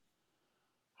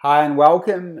Hi, and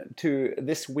welcome to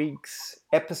this week's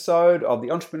episode of the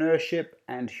Entrepreneurship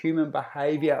and Human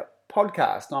Behaviour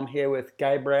podcast. I'm here with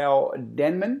Gabrielle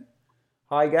Denman.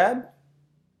 Hi, Gab.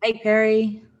 Hey,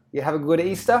 Perry. You have a good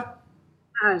Easter?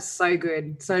 So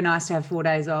good. So nice to have 4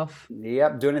 days off.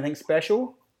 Yep. Do anything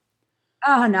special?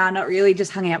 Oh, no, not really.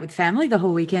 Just hung out with family the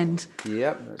whole weekend.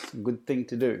 Yep, that's a good thing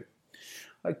to do.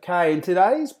 Okay, in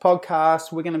today's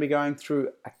podcast, we're going to be going through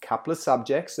a couple of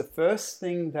subjects. The first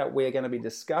thing that we're going to be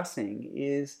discussing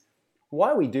is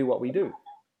why we do what we do,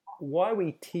 why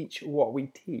we teach what we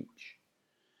teach.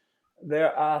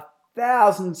 There are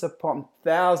thousands upon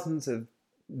thousands of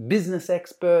business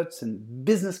experts and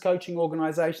business coaching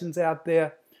organizations out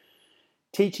there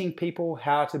teaching people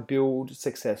how to build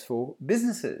successful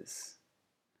businesses.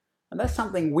 And that's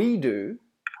something we do.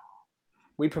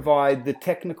 We provide the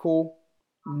technical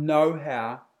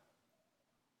know-how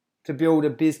to build a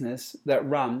business that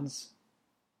runs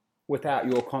without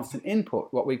your constant input,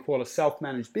 what we call a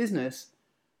self-managed business,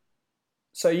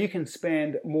 so you can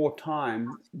spend more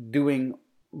time doing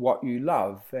what you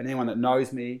love. And anyone that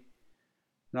knows me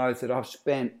knows that I've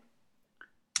spent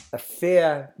a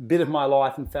fair bit of my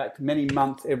life, in fact, many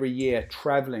months every year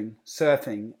traveling,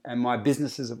 surfing, and my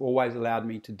businesses have always allowed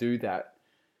me to do that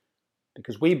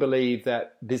because we believe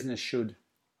that business should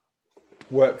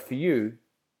work for you,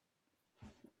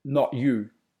 not you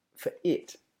for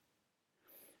it.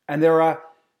 And there are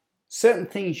certain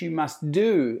things you must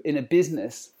do in a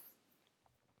business.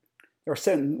 There are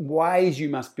certain ways you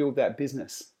must build that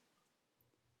business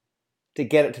to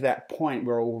get it to that point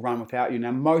where it will run without you.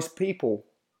 Now, most people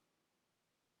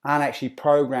aren't actually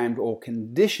programmed or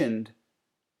conditioned,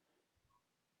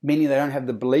 meaning they don't have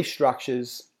the belief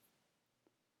structures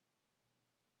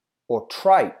or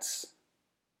traits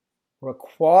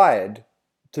required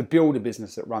to build a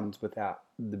business that runs without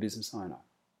the business owner.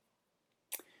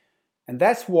 And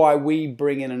that's why we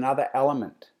bring in another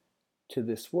element to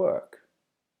this work.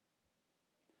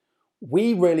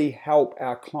 We really help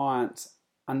our clients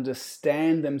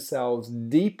understand themselves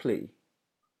deeply.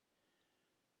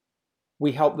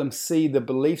 We help them see the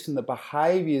beliefs and the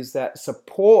behaviors that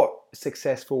support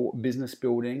successful business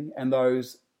building and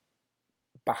those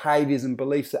behaviors and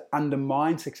beliefs that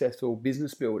undermine successful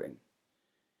business building.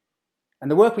 And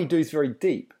the work we do is very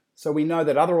deep. So we know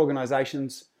that other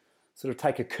organizations sort of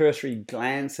take a cursory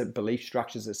glance at belief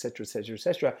structures, etc., etc.,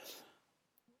 etc.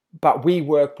 But we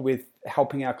work with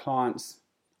helping our clients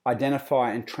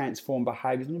identify and transform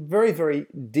behaviors on a very, very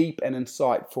deep and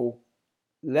insightful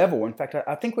level. In fact,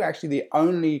 I think we're actually the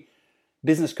only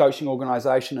business coaching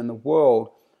organization in the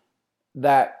world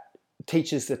that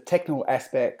teaches the technical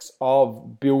aspects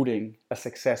of building a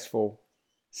successful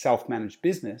self-managed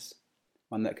business,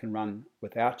 one that can run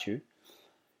without you,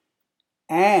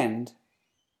 and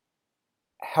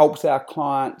helps our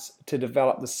clients to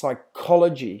develop the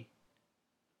psychology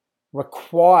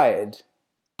required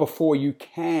before you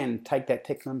can take that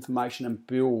technical information and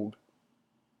build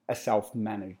a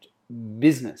self-managed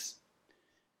business.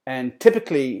 And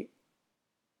typically,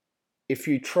 if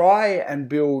you try and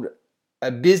build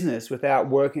a business without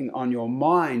working on your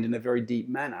mind in a very deep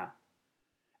manner,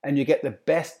 and you get the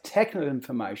best technical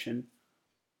information,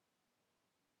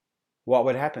 what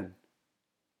would happen,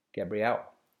 Gabrielle?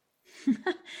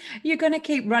 You're going to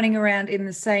keep running around in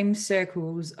the same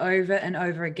circles over and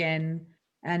over again,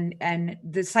 and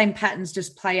the same patterns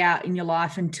just play out in your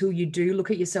life until you do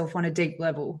look at yourself on a deep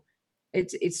level.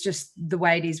 It's just the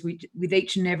way it is with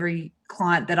each and every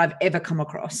client that I've ever come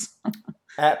across.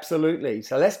 Absolutely.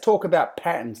 So let's talk about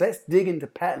patterns. Let's dig into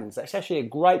patterns. That's actually a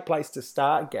great place to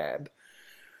start, Gab.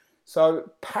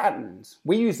 So patterns.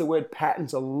 We use the word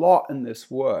patterns a lot in this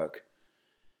work.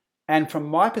 And from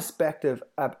my perspective,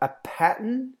 a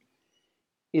pattern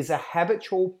is a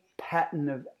habitual pattern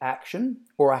of action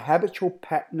or a habitual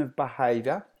pattern of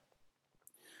behavior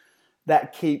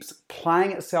that keeps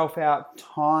playing itself out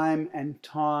time and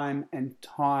time and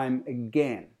time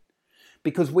again.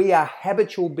 Because we are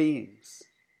habitual beings.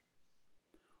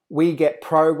 We get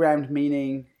programmed,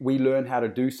 meaning we learn how to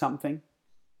do something,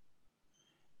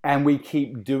 and we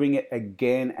keep doing it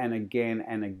again and again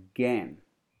and again.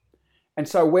 And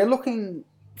so we're looking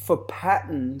for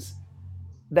patterns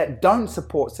that don't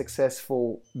support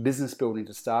successful business building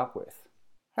to start with.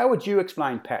 How would you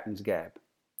explain patterns, Gab?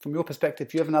 From your perspective,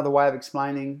 do you have another way of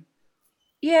explaining?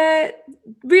 Yeah,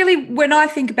 really, when I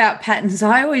think about patterns,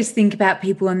 I always think about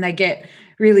people and they get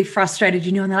really frustrated,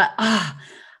 and they're like,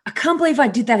 I can't believe I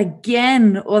did that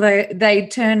again. Or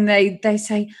they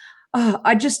say,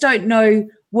 I just don't know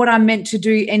what I'm meant to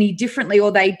do any differently.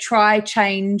 Or they try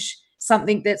change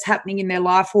something that's happening in their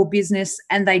life or business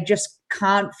and they just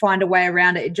can't find a way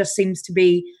around it. It just seems to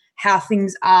be how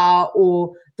things are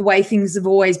or the way things have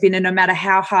always been. And no matter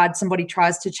how hard somebody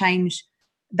tries to change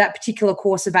that particular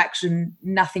course of action,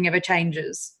 nothing ever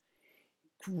changes.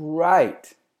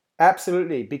 Great.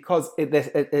 Absolutely. Because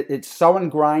it's so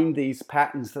ingrained, these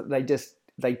patterns, that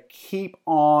they keep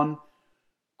on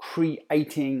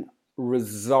creating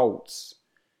results,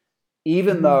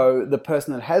 even though the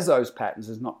person that has those patterns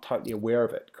is not totally aware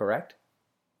of it, correct?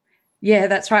 Yeah,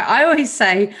 that's right. I always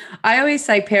say,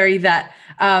 Perry, that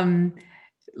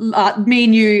me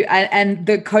and you and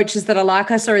the coaches that are like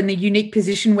us are in the unique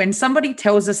position when somebody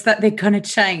tells us that they're going to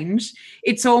change,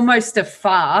 it's almost a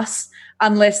farce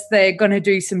unless they're going to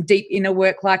do some deep inner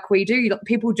work like we do.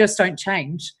 People just don't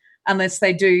change unless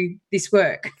they do this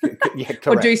work. Yeah,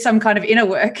 or do some kind of inner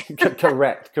work.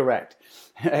 Correct.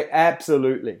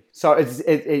 Absolutely. So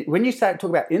when you talk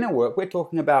about inner work, we're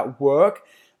talking about work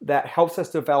that helps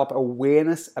us develop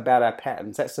awareness about our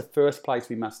patterns. That's the first place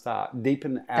we must start,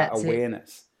 deepen our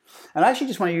awareness. And I actually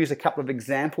just want to use a couple of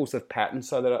examples of patterns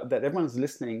so that everyone's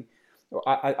listening.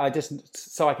 I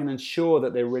can ensure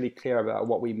that they're really clear about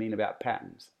what we mean about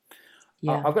patterns.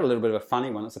 Yeah. I've got a little bit of a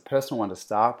funny one. It's a personal one to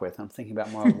start with. I'm thinking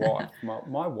about my wife.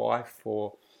 My wife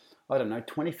for,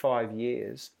 25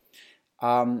 years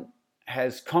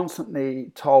has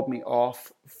constantly told me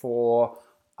off for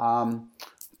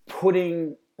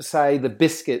putting, say, the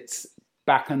biscuits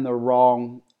back in the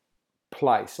wrong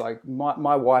place. Like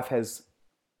my wife has,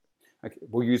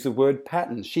 we'll use the word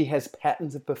patterns. She has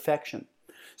patterns of perfection.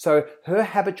 So her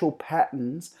habitual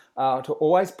patterns are to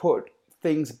always put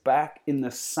things back in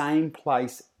the same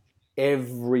place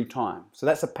every time. So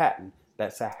that's a pattern.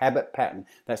 That's a habit pattern.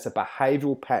 That's a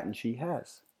behavioral pattern she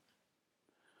has.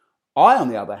 I, on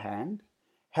the other hand,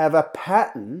 have a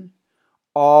pattern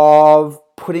of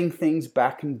putting things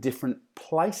back in different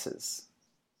places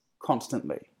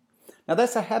constantly. Now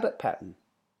that's a habit pattern.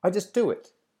 I just do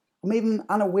it. I'm even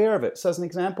unaware of it. So as an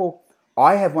example,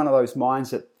 I have one of those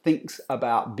minds that thinks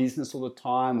about business all the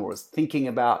time, or is thinking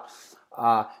about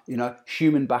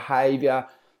human behavior.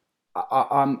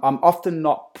 I'm often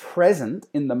not present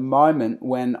in the moment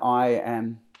when I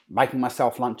am making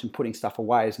myself lunch and putting stuff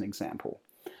away, as an example.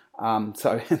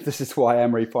 So this is why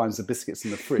Anne-Marie finds the biscuits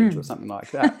in the fridge or something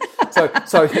like that.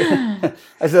 So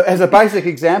as a basic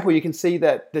example, you can see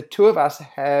that the two of us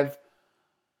have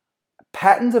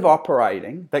patterns of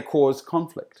operating that cause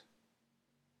conflict.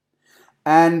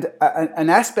 And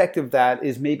an aspect of that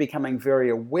is me becoming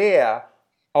very aware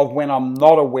of when I'm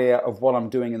not aware of what I'm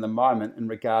doing in the moment in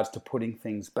regards to putting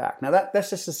things back. Now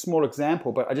that's just a small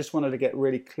example, but I just wanted to get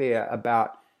really clear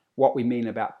about what we mean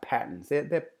about patterns.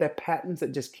 They're patterns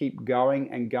that just keep going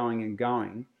and going and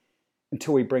going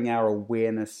until we bring our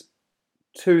awareness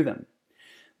to them.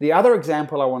 The other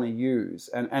example I want to use,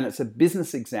 and it's a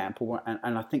business example,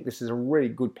 and I think this is a really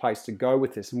good place to go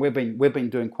with this, and we've been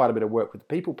doing quite a bit of work with the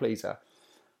people pleaser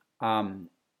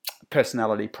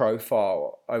personality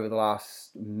profile over the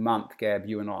last month, Gab,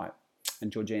 you and I,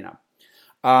 and Georgina.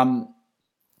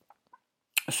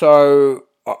 So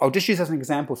I'll just use as an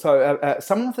example. So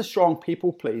someone with a strong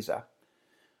people pleaser,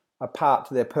 a part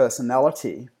to their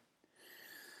personality,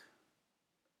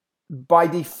 by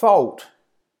default,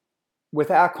 with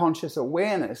our conscious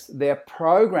awareness, they're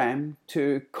programmed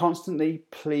to constantly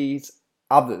please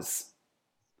others.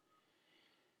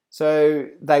 So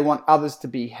they want others to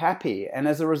be happy. And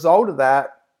as a result of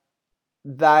that,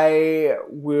 they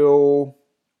will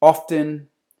often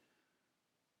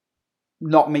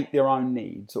not meet their own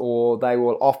needs, or they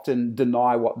will often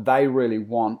deny what they really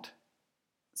want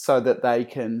so that they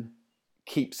can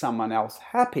keep someone else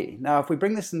happy. Now, if we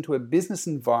bring this into a business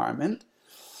environment,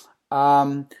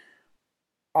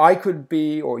 I could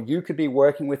be, or you could be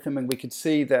working with them, and we could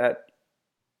see that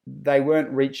they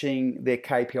weren't reaching their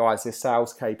KPIs, their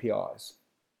sales KPIs.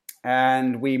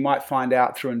 And we might find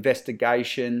out through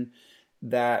investigation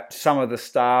that some of the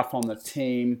staff on the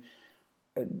team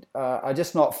are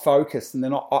just not focused, and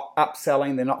they're not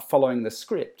upselling, they're not following the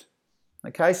script.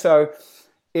 Okay, so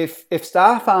if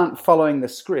staff aren't following the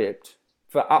script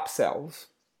for upsells,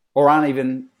 or aren't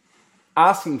even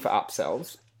asking for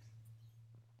upsells,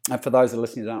 and for those that are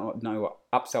listening who don't know what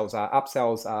upsells are,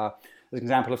 as an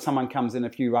example, if someone comes in,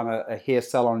 if you run a hair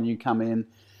salon and you come in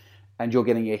and you're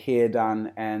getting your hair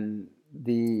done and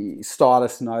the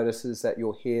stylist notices that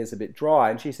your hair's a bit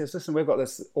dry, and she says, listen, we've got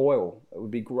this oil. It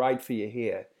would be great for your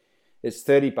hair. It's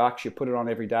 $30. You put it on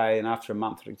every day, and after a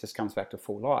month, it just comes back to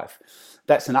full life.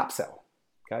 That's an upsell.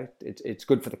 Okay, it's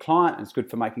good for the client, and it's good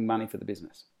for making money for the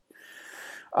business.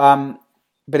 But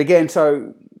again,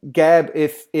 so Gab,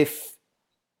 if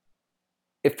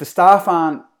the staff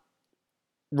aren't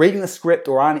reading the script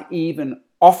or aren't even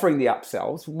offering the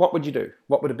upsells, what would you do?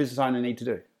 What would a business owner need to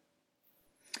do?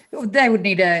 They would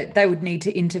need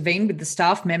to intervene with the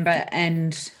staff member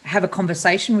and have a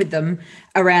conversation with them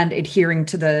around adhering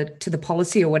to the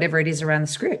policy or whatever it is around the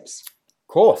scripts. Of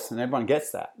course, and everyone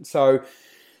gets that. So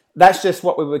that's just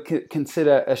what we would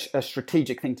consider a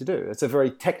strategic thing to do. It's a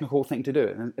very technical thing to do,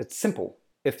 and it's simple.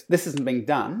 If this isn't being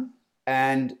done,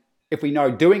 and if we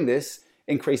know doing this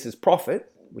increases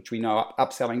profit, which we know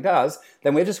upselling does,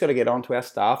 then we've just got to get onto our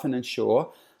staff and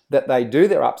ensure that they do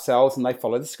their upsells and they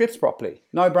follow the scripts properly.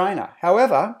 No brainer.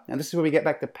 However, and this is where we get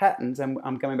back to patterns, and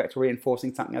I'm going back to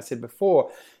reinforcing something I said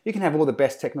before, you can have all the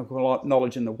best technical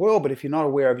knowledge in the world, but if you're not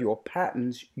aware of your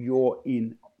patterns, you're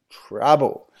in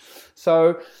trouble.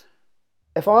 So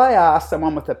if I ask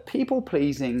someone with a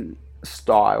people-pleasing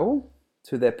style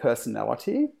to their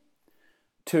personality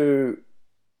to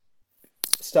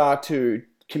start to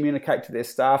communicate to their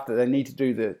staff that they need to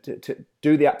do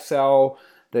the upsell,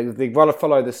 they've got to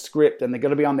follow the script, and they've got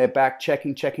to be on their back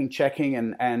checking, and checking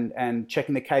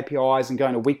the KPIs and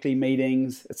going to weekly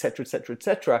meetings, etc., etc.,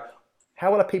 etc.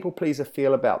 How would a people pleaser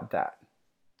feel about that,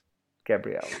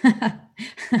 Gabrielle?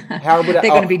 How would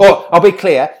I'll be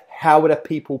clear. How would a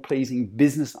people pleasing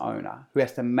business owner who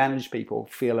has to manage people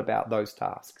feel about those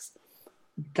tasks?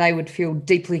 They would feel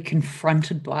deeply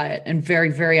confronted by it and very,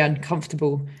 very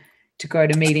uncomfortable to go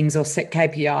to meetings or set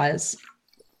KPIs.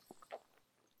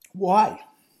 Why?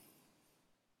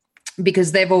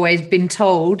 Because they've always been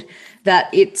told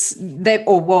that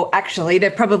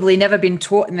they've probably never been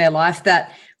taught in their life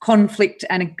that conflict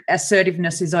and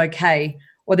assertiveness is okay,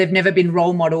 or they've never been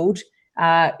role modeled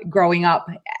growing up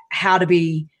how to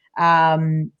be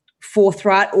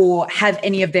forthright or have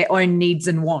any of their own needs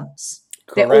and wants.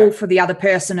 Correct. They're all for the other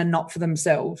person and not for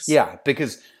themselves. Yeah,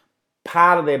 because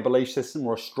part of their belief system,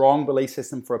 or a strong belief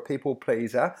system for a people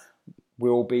pleaser,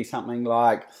 will be something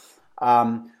like,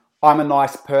 I'm a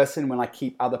nice person when I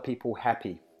keep other people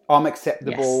happy. I'm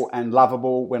acceptable and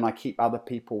lovable when I keep other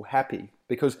people happy.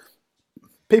 Because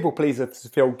people pleasers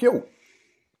feel guilt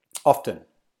often.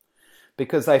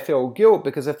 Because they feel guilt,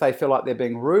 because if they feel like they're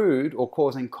being rude or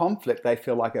causing conflict, they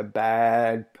feel like a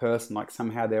bad person, like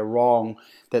somehow they're wrong,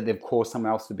 that they've caused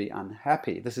someone else to be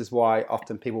unhappy. This is why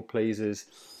often people pleasers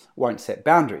won't set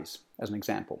boundaries, as an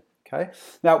example. Okay.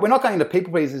 Now, we're not going into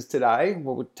people pleasers today.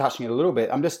 Well, we're touching it a little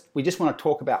bit. We just want to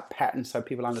talk about patterns so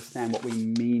people understand what we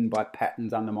mean by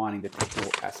patterns undermining the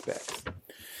technical aspects.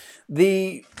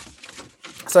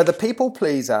 So the people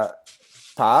pleaser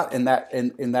part in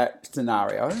that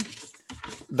scenario,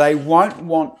 they won't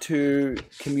want to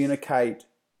communicate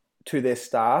to their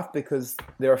staff because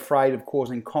they're afraid of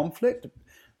causing conflict.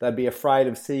 They'd be afraid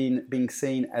of being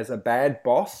seen as a bad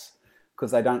boss,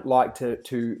 because they don't like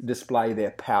to display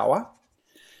their power.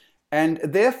 And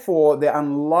therefore, they're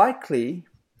unlikely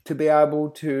to be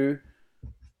able to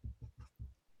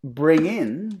bring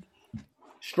in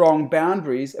strong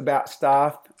boundaries about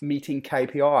staff meeting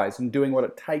KPIs and doing what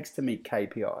it takes to meet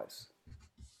KPIs.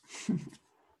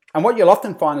 And what you'll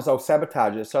often find is they'll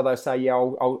sabotage it. So they'll say, yeah,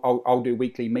 I'll do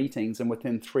weekly meetings, and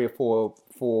within 3 or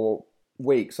 4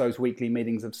 weeks, those weekly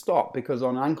meetings have stopped, because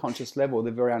on an unconscious level,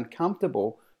 they're very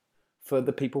uncomfortable for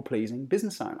the people-pleasing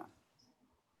business owner.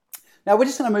 Now, we're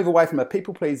just going to move away from a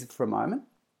people-pleaser for a moment.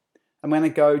 I'm going to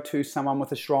go to someone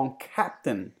with a strong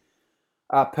captain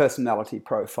personality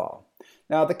profile.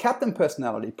 Now, the captain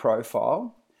personality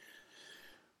profile,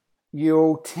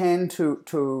 you'll tend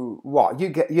to what?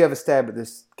 You have a stab at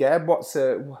this, Gab.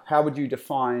 How would you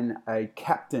define a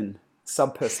captain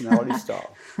sub-personality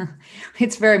style?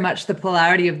 It's very much the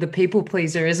polarity of the people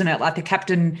pleaser, isn't it? Like the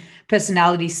captain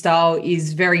personality style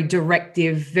is very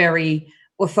directive, very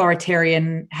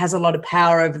authoritarian, has a lot of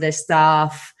power over their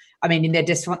staff. I mean, in their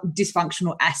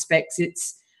dysfunctional aspects,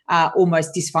 it's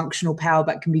almost dysfunctional power,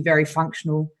 but can be very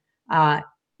functional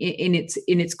in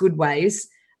its good ways.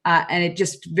 And it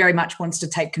just very much wants to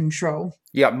take control.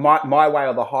 Yeah, my way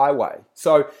or the highway.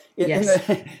 So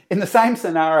in the same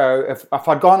scenario, if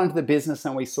I'd gone into the business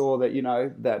and we saw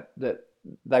that, that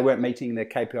they weren't meeting their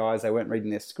KPIs, they weren't reading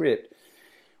their script,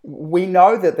 we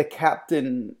know that the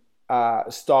captain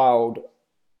styled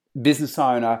business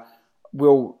owner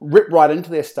will rip right into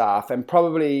their staff, and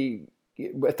probably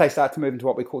if they start to move into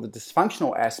what we call the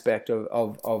dysfunctional aspect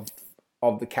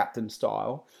of the captain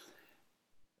style,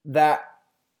 that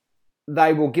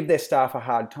they will give their staff a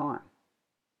hard time.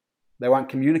 They won't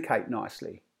communicate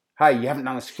nicely. Hey, you haven't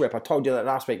done a script. I told you that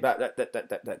last week.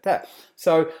 That.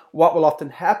 So what will often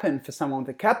happen for someone with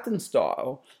a captain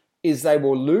style is they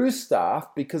will lose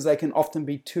staff because they can often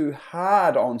be too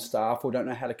hard on staff or don't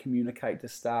know how to communicate to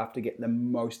staff to get the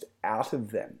most out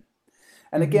of them.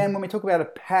 And again, when we talk about a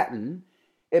pattern,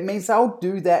 it means they'll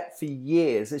do that for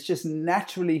years. It's just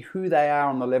naturally who they are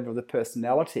on the level of the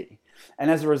personality.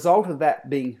 And as a result of that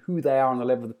being who they are on the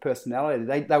level of the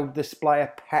personality, they'll display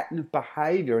a pattern of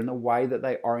behavior in the way that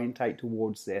they orientate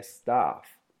towards their staff.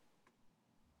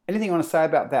 Anything you want to say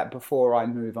about that before I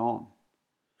move on?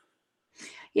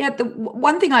 Yeah, the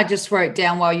one thing I just wrote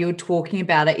down while you were talking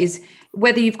about it is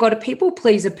whether you've got a people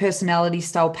pleaser personality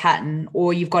style pattern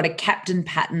or you've got a captain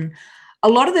pattern, a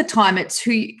lot of the time it's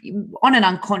on an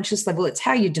unconscious level, it's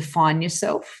how you define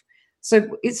yourself.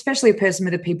 So especially a person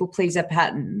with a people pleaser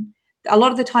pattern, a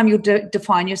lot of the time you'll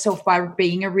define yourself by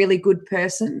being a really good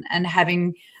person and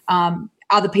having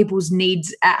other people's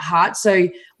needs at heart. So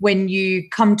when you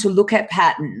come to look at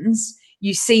patterns,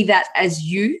 you see that as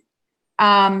you.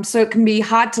 So it can be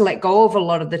hard to let go of a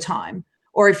lot of the time.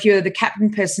 Or if you're the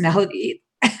captain personality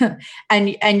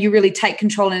and you really take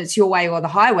control and it's your way or the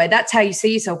highway, that's how you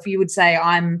see yourself. You would say,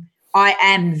 I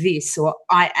am this or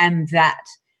I am that.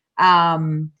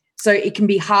 So it can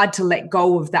be hard to let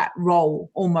go of that role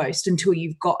almost until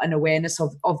you've got an awareness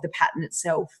of the pattern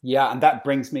itself. Yeah, and that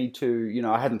brings me to,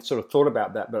 I hadn't sort of thought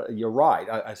about that, but you're right.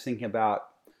 I was thinking about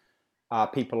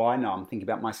people I know. I'm thinking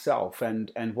about myself.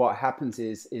 And what happens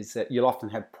is that you'll often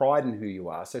have pride in who you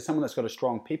are. So someone that's got a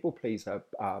strong people pleaser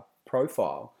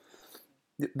profile,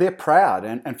 they're proud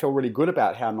and feel really good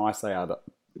about how nice they are to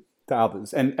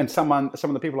others. And some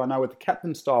of the people I know with the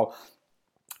captain style,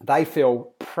 they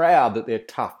feel proud that they're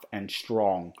tough and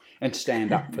strong and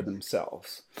stand up for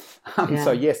themselves.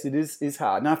 So yes, it is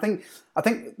hard. Now I think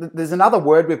there's another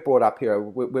word we've brought up here.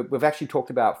 We've actually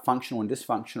talked about functional and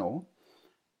dysfunctional,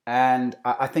 and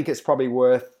I think it's probably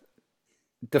worth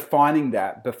defining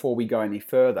that before we go any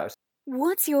further.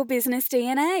 What's your business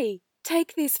DNA?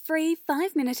 Take this free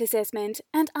 5-minute assessment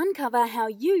and uncover how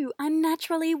you are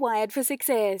naturally wired for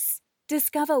success.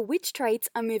 Discover which traits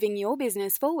are moving your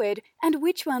business forward and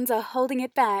which ones are holding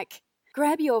it back.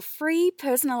 Grab your free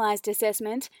personalized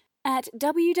assessment at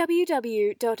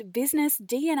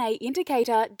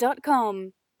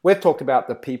www.businessdnaindicator.com. We've talked about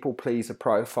the people pleaser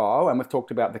profile and we've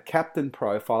talked about the captain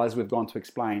profile as we've gone to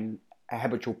explain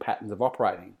habitual patterns of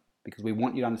operating, because we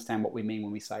want you to understand what we mean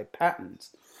when we say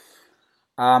patterns.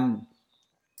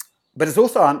 But it's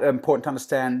also important to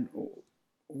understand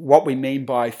what we mean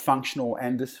by functional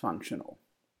and dysfunctional.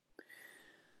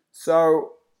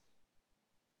 So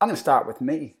I'm going to start with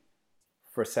me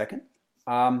for a second.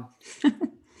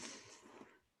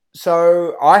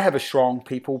 So I have a strong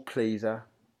people pleaser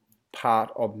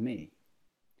part of me.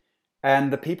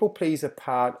 And the people pleaser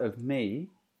part of me,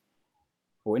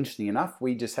 well, interesting enough,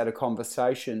 we just had a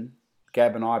conversation,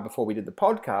 Gab and I, before we did the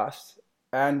podcast,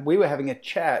 and we were having a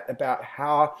chat about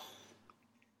how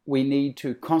we need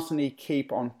to constantly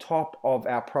keep on top of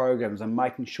our programs and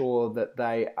making sure that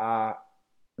they are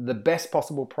the best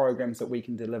possible programs that we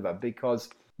can deliver, because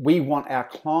we want our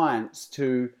clients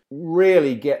to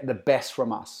really get the best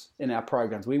from us in our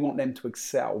programs. We want them to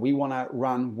excel. We want to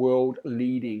run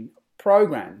world-leading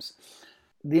programs.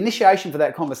 The initiation for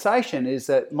that conversation is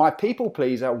that my people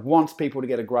pleaser wants people to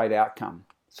get a great outcome.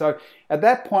 So at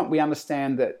that point, we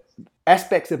understand that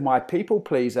aspects of my people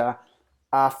pleaser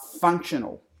are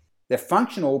functional. They're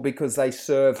functional because they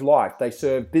serve life, they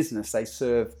serve business, they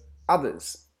serve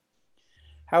others.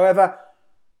 However,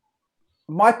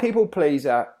 my people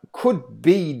pleaser could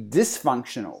be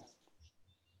dysfunctional.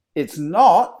 It's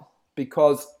not,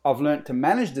 because I've learned to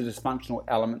manage the dysfunctional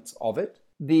elements of it.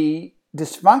 The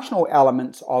dysfunctional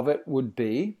elements of it would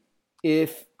be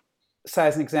if, say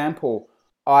as an example,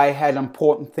 I had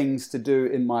important things to do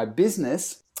in my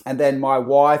business, and then my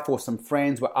wife or some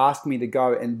friends were asking me to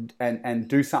go and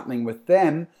do something with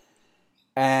them,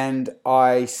 and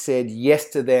I said yes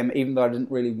to them even though I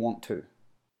didn't really want to.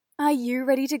 Are you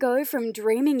ready to go from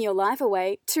dreaming your life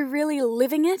away to really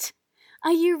living it?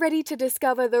 Are you ready to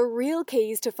discover the real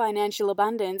keys to financial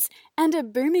abundance and a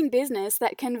booming business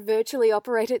that can virtually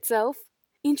operate itself?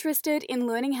 Interested in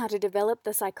learning how to develop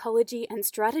the psychology and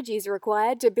strategies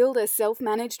required to build a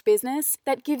self-managed business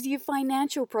that gives you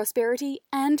financial prosperity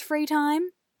and free time?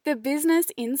 The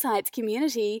Business Insights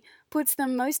community puts the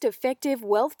most effective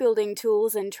wealth-building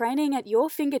tools and training at your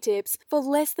fingertips for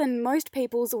less than most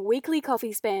people's weekly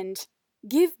coffee spend.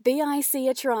 Give BIC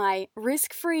a try,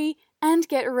 risk-free, and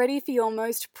get ready for your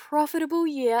most profitable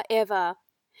year ever.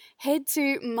 Head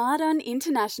to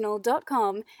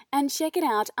mardoninternational.com and check it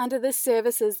out under the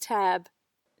Services tab.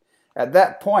 At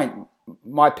that point,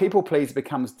 my people pleaser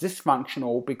becomes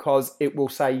dysfunctional because it will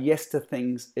say yes to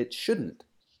things it shouldn't.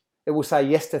 It will say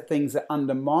yes to things that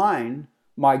undermine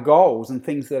my goals and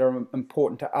things that are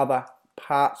important to other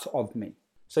parts of me.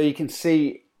 So you can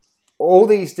see all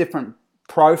these different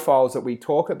profiles that we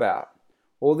talk about,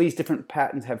 all these different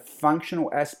patterns have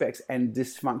functional aspects and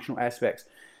dysfunctional aspects.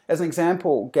 As an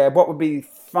example, Gab, what would be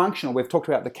functional? We've talked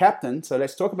about the captain, so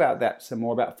let's talk about that some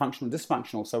more, about functional and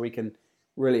dysfunctional, so we can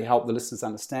really help the listeners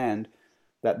understand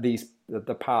that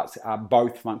the parts are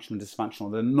both functional and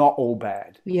dysfunctional. They're not all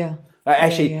bad. Yeah.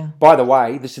 Actually, by the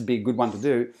way, this would be a good one to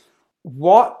do.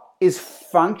 What is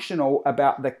functional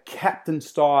about the captain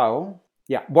style?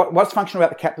 Yeah, what's functional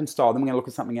about the captain style? Then we're going to look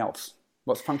at something else.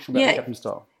 What's functional about the captain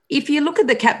style? If you look at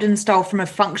the captain style from a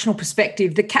functional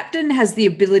perspective, the captain has the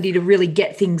ability to really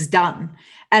get things done,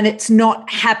 and it's not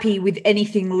happy with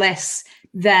anything less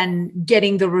than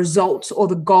getting the results or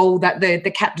the goal that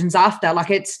the captain's after. Like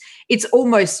it's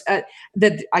almost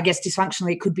that, I guess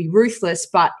dysfunctionally it could be ruthless,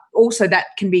 but also that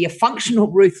can be a functional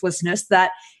ruthlessness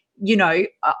that, you know,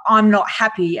 I'm not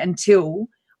happy until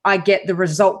I get the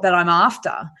result that I'm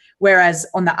after. Whereas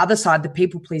on the other side, the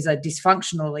people pleaser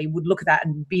dysfunctionally would look at that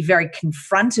and be very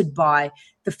confronted by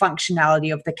the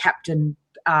functionality of the captain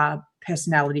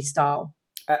personality style.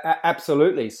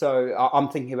 Absolutely. So I'm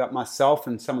thinking about myself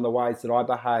and some of the ways that I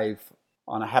behave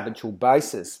on a habitual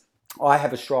basis. I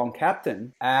have a strong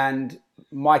captain, and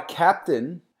my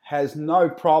captain has no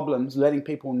problems letting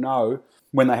people know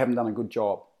when they haven't done a good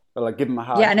job. But I give them a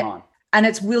hard time. And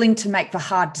it's willing to make the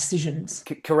hard decisions.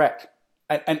 Correct.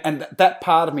 And that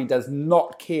part of me does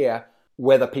not care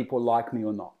whether people like me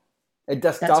or not. It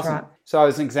just doesn't. Right. So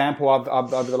as an example, I've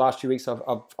over the last few weeks,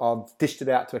 I've dished it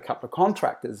out to a couple of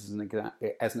contractors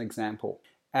as an example,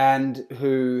 and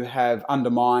who have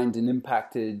undermined and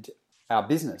impacted our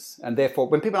business. And therefore,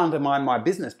 when people undermine my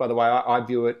business, by the way, I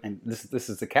view it, and this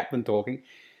is the captain talking,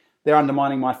 they're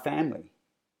undermining my family.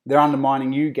 They're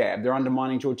undermining you, Gab. They're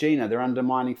undermining Georgina. They're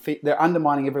undermining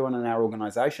everyone in our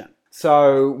organisation.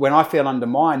 So when I feel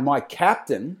undermined, my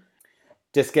captain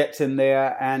just gets in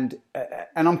there, and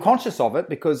I'm conscious of it,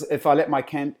 because if I let my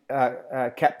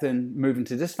captain move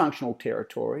into dysfunctional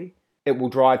territory, it will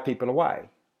drive people away.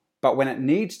 But when it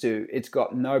needs to, it's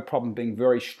got no problem being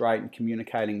very straight and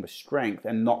communicating with strength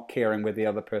and not caring whether the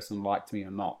other person liked me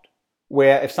or not.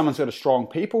 Where if someone's got a strong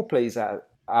people pleaser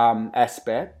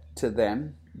aspect to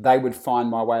them, they would find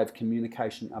my way of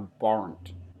communication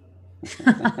abhorrent.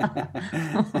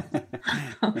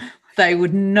 They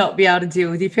would not be able to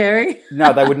deal with you, Perry.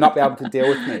 No, they would not be able to deal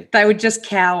with me. They would just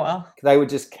cower.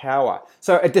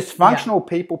 So a dysfunctional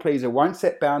people pleaser won't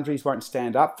set boundaries, won't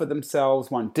stand up for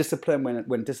themselves, won't discipline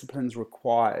when discipline's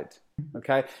required.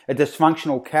 Okay? A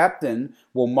dysfunctional captain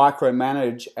will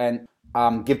micromanage and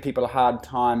give people a hard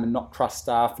time and not trust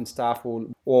staff, and staff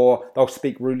or they'll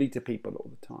speak rudely to people all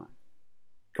the time.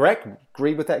 Correct?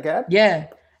 Agree with that, Gab? Yeah,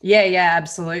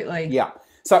 absolutely. Yeah.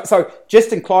 So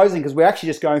just in closing, because we're actually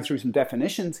just going through some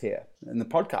definitions here in the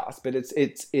podcast, but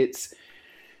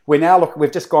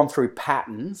we've just gone through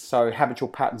patterns, so habitual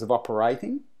patterns of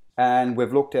operating, and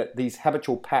we've looked at these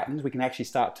habitual patterns. We can actually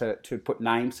start to put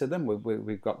names to them.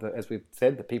 We've got as we've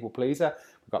said, the people pleaser.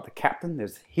 We've got the captain.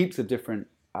 There's heaps of different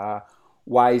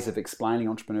ways of explaining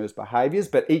entrepreneurs' behaviors,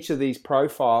 but each of these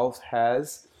profiles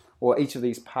each of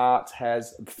these parts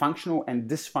has functional and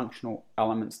dysfunctional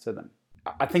elements to them.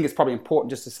 I think it's probably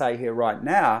important just to say here right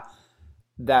now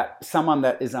that someone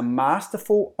that is a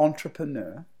masterful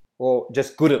entrepreneur, or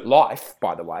just good at life,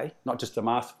 by the way, not just a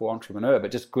masterful entrepreneur, but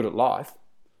just good at life,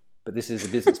 but this is a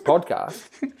business podcast.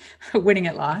 Winning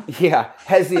at life. Yeah,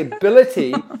 has the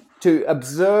ability to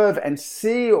observe and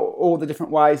see all the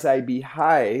different ways they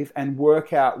behave and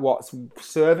work out what's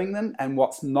serving them and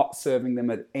what's not serving them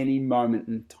at any moment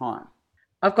in time.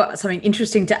 I've got something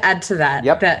interesting to add to that.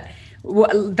 Yep.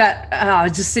 I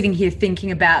was just sitting here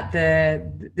thinking about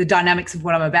the dynamics of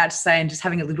what I'm about to say and just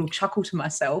having a little chuckle to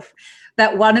myself.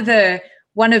 That one of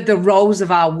the roles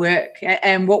of our work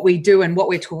and what we do and what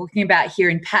we're talking about here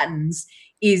in patterns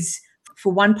is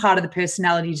for one part of the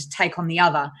personality to take on the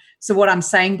other. So what I'm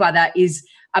saying by that is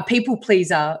a people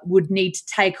pleaser would need to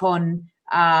take on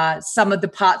some of the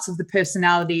parts of the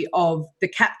personality of the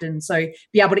captain. So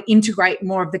be able to integrate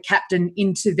more of the captain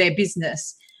into their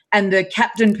business. And the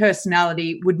captain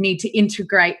personality would need to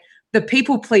integrate the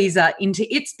people pleaser into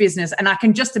its business. And I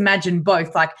can just imagine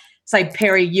both, like say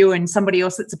Perry, you and somebody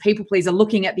else that's a people pleaser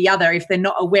looking at the other, if they're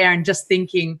not aware and just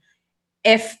thinking,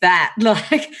 F that,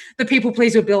 like the people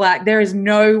pleaser would be like, there is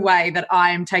no way that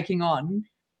I am taking on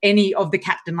any of the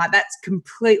captain. Like that's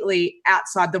completely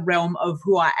outside the realm of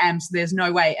who I am. So there's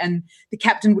no way. And the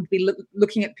captain would be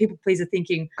looking at people pleaser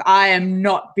thinking, I am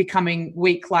not becoming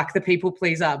weak like the people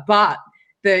pleaser. But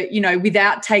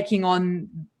without taking on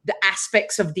the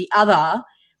aspects of the other,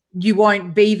 you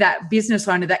won't be that business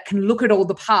owner that can look at all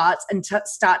the parts and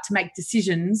start to make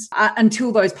decisions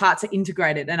until those parts are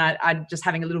integrated. And I'm just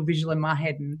having a little visual in my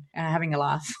head and having a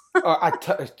laugh. I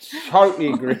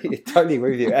totally agree. Totally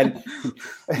agree with you. And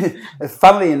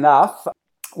funnily enough,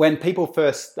 when people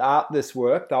first start this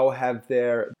work, they'll have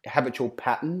their habitual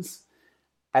patterns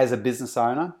as a business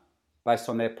owner based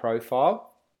on their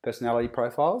profile, personality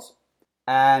profiles.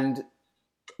 And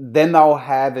then they'll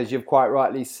have, as you've quite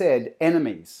rightly said,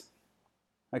 enemies.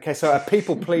 Okay, so a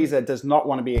people pleaser does not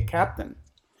want to be a captain,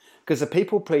 because a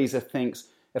people pleaser thinks,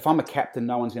 if I'm a captain,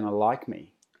 no one's going to like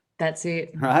me. That's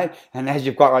it. Right? And as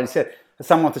you've quite rightly said,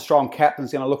 someone with a strong captain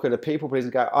is going to look at a people pleaser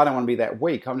and go, I don't want to be that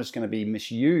weak. I'm just going to be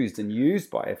misused and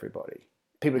used by everybody.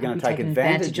 People are going to take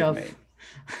advantage of me.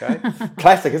 Okay,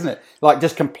 classic, isn't it? Like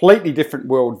just completely different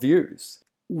worldviews.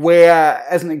 Where,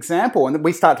 as an example, and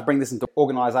we start to bring this into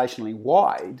organisationally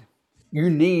wide, you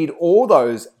need all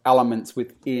those elements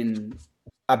within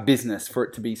a business for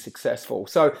it to be successful.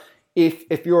 So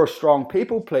if you're a strong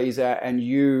people pleaser and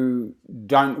you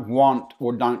don't want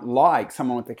or don't like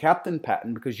someone with the captain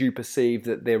pattern because you perceive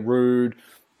that they're rude,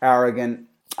 arrogant,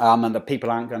 and that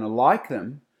people aren't going to like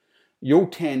them, you'll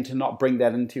tend to not bring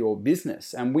that into your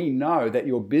business. And we know that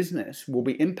your business will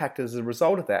be impacted as a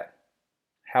result of that.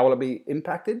 How will it be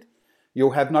impacted?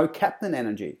 You'll have no captain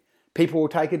energy. People will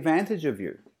take advantage of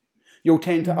you. You'll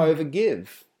tend to overgive.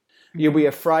 You'll be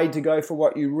afraid to go for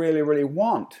what you really, really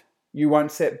want. You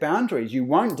won't set boundaries. You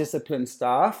won't discipline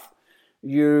staff.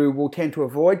 You will tend to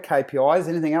avoid KPIs.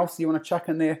 Anything else you want to chuck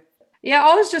in there? Yeah,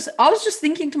 I was just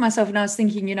thinking to myself, and I was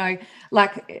thinking,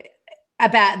 like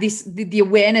about this, the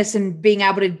awareness and being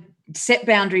able to set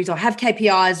boundaries or have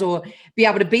KPIs or be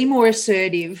able to be more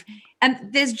assertive.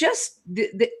 And there's just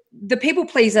the people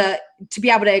pleaser, to be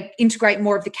able to integrate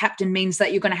more of the captain means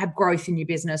that you're going to have growth in your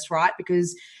business, right?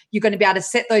 Because you're going to be able to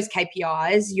set those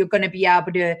KPIs. You're going to be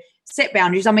able to set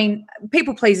boundaries. I mean,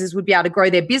 people pleasers would be able to grow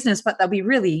their business, but they'll be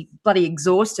really bloody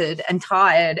exhausted and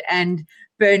tired and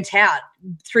burnt out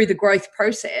through the growth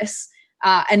process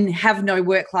and have no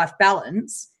work-life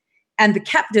balance. And the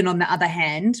captain, on the other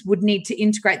hand, would need to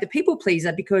integrate the people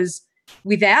pleaser, because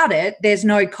without it, there's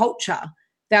no culture.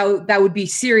 They would be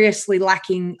seriously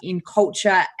lacking in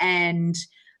culture and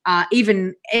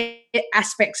even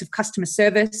aspects of customer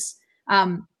service,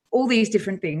 all these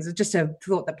different things. It's just a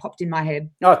thought that popped in my head.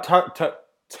 No,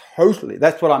 totally.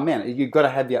 That's what I meant. You've got to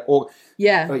have your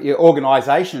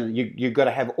organisation. You've got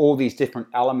to have all these different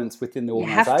elements within the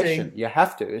organisation. You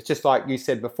have to. It's just like you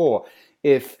said before.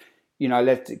 If,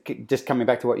 just coming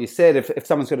back to what you said, if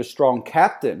someone's got a strong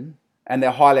captain and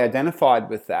they're highly identified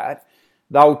with that,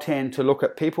 they'll tend to look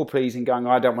at people pleasing going,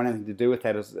 I don't want anything to do with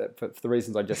that, for the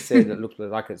reasons I just said. It looks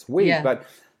like it's weak. Yeah. But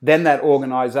then that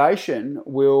organisation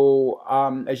will,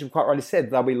 as you've quite rightly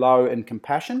said, they'll be low in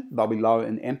compassion, they'll be low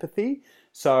in empathy.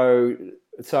 So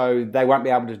they won't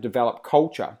be able to develop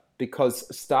culture,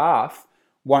 because staff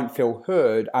won't feel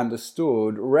heard,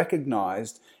 understood,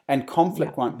 recognised, and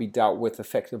conflict won't be dealt with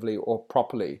effectively or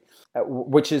properly,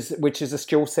 which is a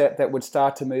skill set that would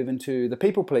start to move into the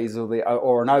people pleaser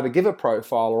or an overgiver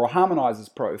profile or a harmonizer's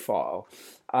profile.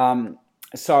 A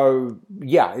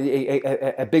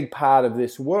big part of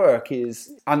this work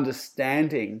is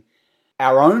understanding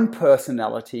our own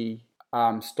personality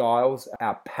styles,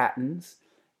 our patterns,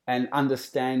 and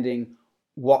understanding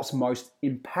what's most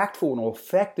impactful and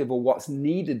effective, or what's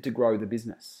needed to grow the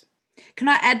business. Can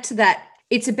I add to that?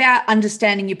 It's about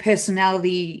understanding your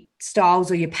personality styles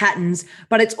or your patterns,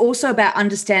 but it's also about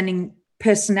understanding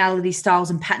personality styles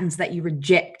and patterns that you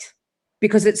reject,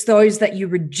 because it's those that you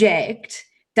reject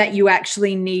that you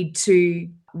actually need to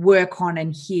work on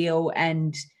and heal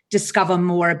and discover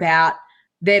more about.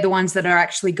 They're the ones that are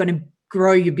actually going to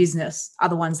grow your business, are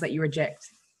the ones that you reject.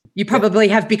 You probably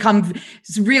have become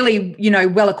really,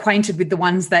 well acquainted with the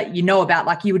ones that you know about.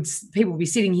 Like people would be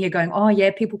sitting here going, oh yeah,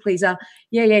 people pleaser.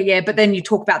 Yeah. But then you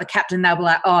talk about the captain, they'll be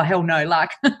like, oh, hell no.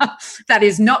 Like that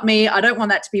is not me. I don't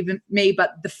want that to be me.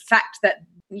 But the fact that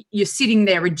you're sitting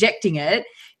there rejecting it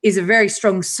is a very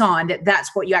strong sign that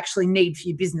that's what you actually need for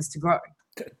your business to grow.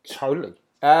 Totally.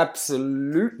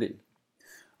 Absolutely.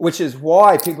 Which is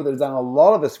why people that have done a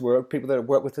lot of this work, people that have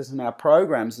worked with us in our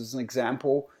programs, as an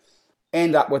example,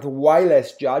 end up with way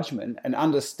less judgment and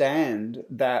understand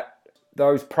that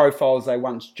those profiles they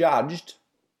once judged,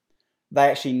 they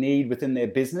actually need within their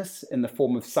business in the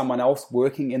form of someone else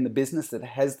working in the business that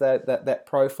has that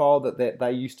profile that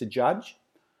they used to judge,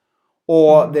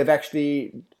 or they've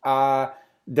actually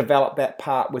developed that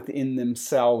part within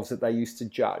themselves that they used to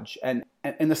judge. And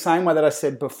in the same way that I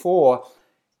said before,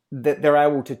 that they're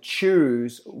able to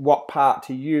choose what part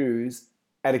to use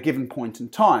at a given point in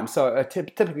time. So a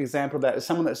typical example of that is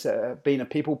someone that's been a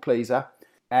people pleaser,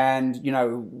 and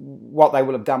what they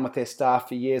will have done with their staff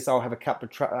for years. They'll have a couple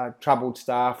of troubled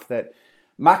staff that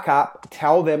muck up,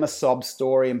 tell them a sob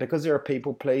story, and because they're a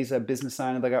people pleaser, business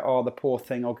owner, they go, "Oh, the poor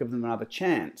thing, I'll give them another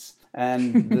chance."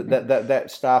 And that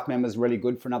staff member is really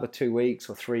good for another 2 weeks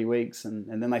or 3 weeks,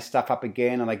 and then they stuff up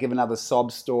again and they give another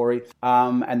sob story.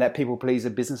 And that people pleaser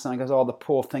business owner goes, "Oh, the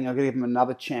poor thing, I'll give them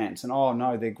another chance." And oh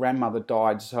no, their grandmother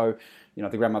died, so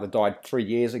the grandmother died 3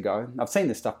 years ago. I've seen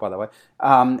this stuff, by the way,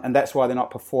 and that's why they're not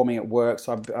performing at work.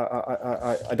 So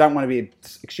I don't want to be,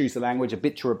 excuse the language, a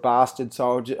bitch or a bastard.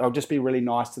 So I'll just be really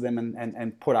nice to them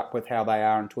and put up with how they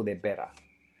are until they're better.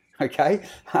 Okay,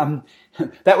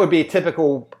 that would be a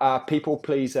typical people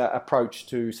pleaser approach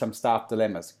to some staff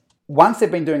dilemmas. Once they've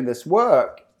been doing this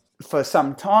work for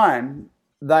some time,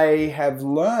 they have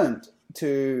learned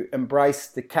to embrace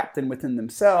the captain within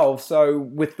themselves. So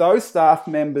with those staff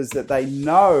members that they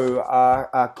know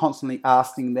are constantly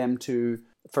asking them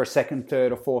for a second,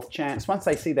 third or fourth chance, once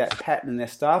they see that pattern in their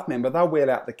staff member, they'll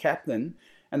wheel out the captain,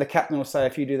 and the captain will say,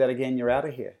 "If you do that again, you're out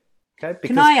of here." Okay?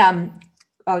 Because, Can I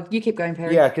Oh, you keep going,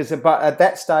 Perry. Yeah, because at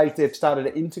that stage, they've started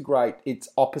to integrate its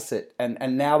opposite,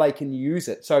 and now they can use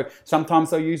it. So sometimes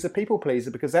they'll use the people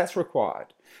pleaser because that's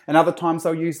required. And other times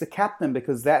they'll use the captain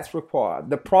because that's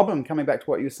required. The problem, coming back to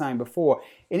what you were saying before,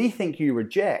 anything you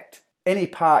reject, any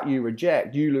part you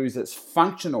reject, you lose its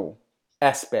functional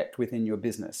aspect within your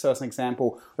business. So as an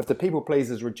example, if the people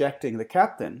pleaser is rejecting the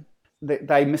captain,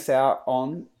 they miss out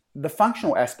on the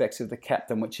functional aspects of the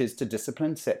captain, which is to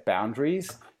discipline, set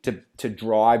boundaries, to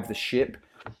drive the ship,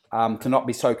 to not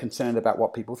be so concerned about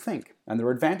what people think. And there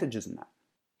are advantages in that.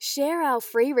 Share our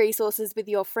free resources with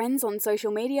your friends on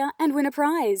social media and win a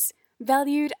prize,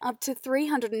 valued up to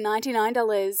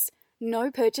 $399. No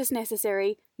purchase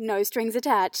necessary, no strings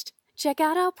attached. Check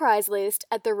out our prize list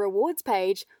at the rewards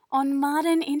page on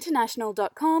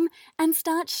martininternational.com and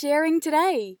start sharing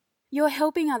today. You're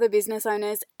helping other business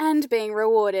owners and being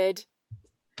rewarded.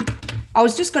 I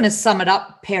was just going to sum it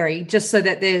up, Perry, just so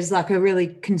that there's like a really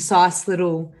concise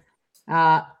little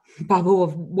bubble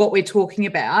of what we're talking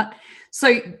about.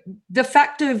 So the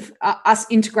fact of us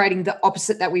integrating the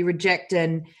opposite that we reject,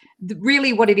 and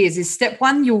really what it is step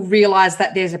one, you'll realize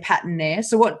that there's a pattern there.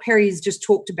 So what Perry's just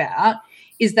talked about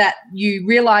is that you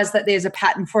realize that there's a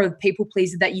pattern for a people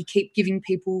pleaser, that you keep giving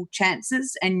people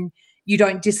chances and you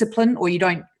don't discipline, or you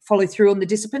don't follow through on the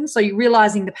discipline. So you're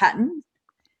realizing the pattern.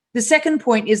 The second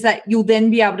point is that you'll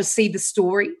then be able to see the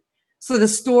story. So the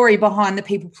story behind the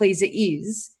people pleaser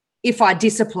is, if I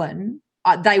discipline,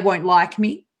 they won't like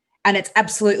me. And it's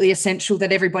absolutely essential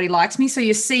that everybody likes me. So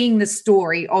you're seeing the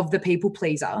story of the people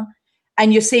pleaser,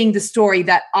 and you're seeing the story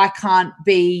that I can't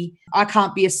be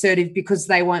assertive because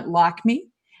they won't like me.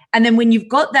 And then when you've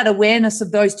got that awareness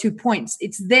of those 2 points,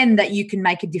 it's then that you can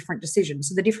make a different decision.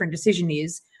 So the different decision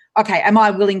is, okay, am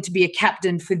I willing to be a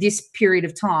captain for this period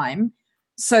of time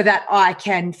so that I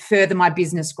can further my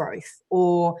business growth?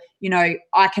 Or,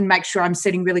 I can make sure I'm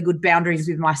setting really good boundaries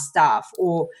with my staff,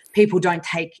 or people don't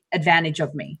take advantage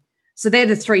of me. So they're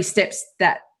the 3 steps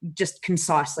that, just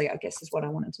concisely, I guess, is what I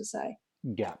wanted to say.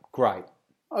 Yeah, great.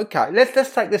 Okay,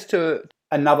 let's take this to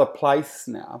another place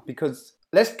now, because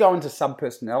let's go into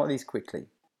subpersonalities quickly.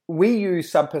 We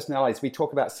use subpersonalities. We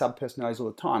talk about subpersonalities all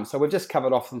the time. So we've just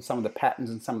covered off on some of the patterns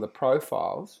and some of the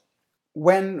profiles.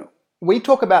 When we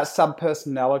talk about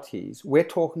subpersonalities, we're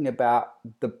talking about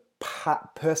the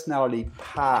personality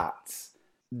parts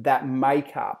that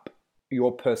make up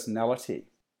your personality.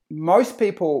 Most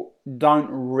people don't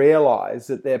realize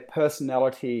that their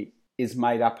personality is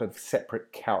made up of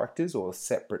separate characters or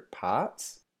separate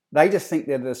parts. They just think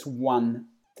they're this one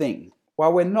thing.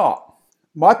 Well, we're not.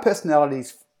 My personality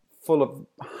is full of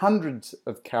hundreds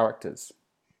of characters,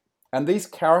 and these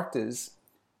characters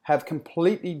have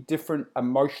completely different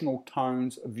emotional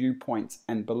tones, viewpoints,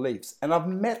 and beliefs. And I've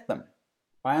met them.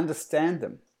 I understand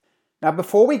them. Now,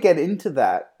 before we get into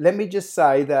that, let me just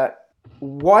say that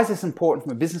why is this important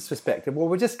from a business perspective? Well,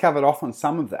 we just covered off on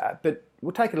some of that, but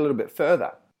we'll take it a little bit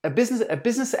further. A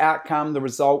business outcome, the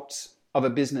results of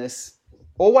a business,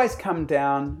 always come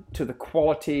down to the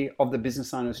quality of the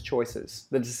business owner's choices,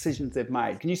 the decisions they've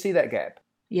made. Can you see that, Gab?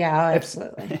 Yeah,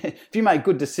 absolutely. If you make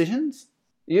good decisions,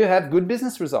 you have good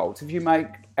business results. If you make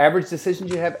average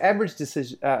decisions, you have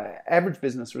average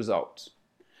business results.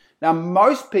 Now,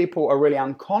 most people are really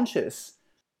unconscious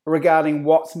regarding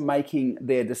what's making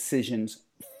their decisions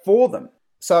for them.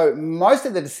 So most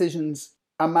of the decisions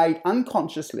are made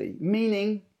unconsciously,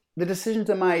 meaning the decisions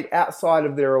are made outside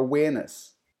of their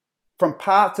awareness from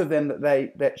parts of them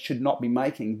that should not be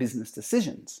making business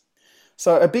decisions.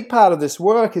 So a big part of this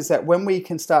work is that when we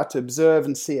can start to observe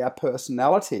and see our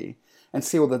personality and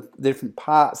see all the different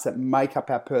parts that make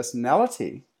up our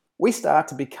personality, we start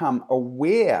to become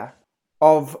aware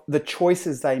of the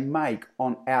choices they make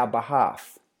on our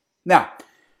behalf. Now,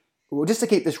 just to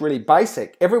keep this really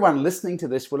basic, everyone listening to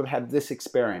this will have had this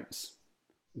experience.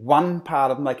 One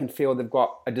part of them, they can feel they've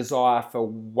got a desire for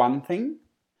one thing,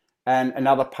 and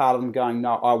another part of them going,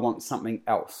 no, I want something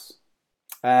else.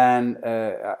 And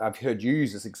I've heard you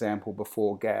use this example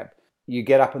before, Gab. You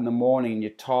get up in the morning and you're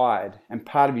tired, and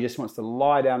part of you just wants to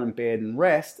lie down in bed and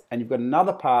rest, and you've got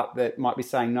another part that might be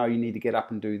saying, no, you need to get up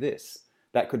and do this.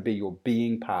 That could be your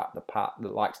being part, the part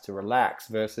that likes to relax,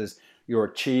 versus your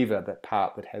achiever, that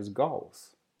part that has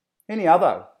goals. Any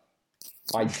other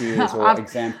ideas or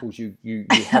examples you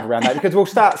have around that? Because we'll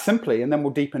start simply and then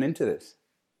we'll deepen into this.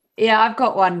 Yeah, I've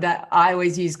got one that I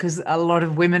always use because a lot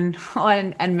of women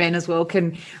and men as well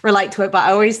can relate to it. But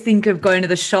I always think of going to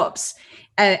the shops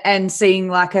and seeing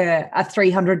like a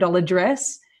 $300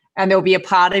 dress, and there'll be a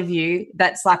part of you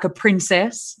that's like a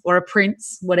princess or a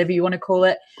prince, whatever you want to call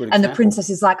it. And the princess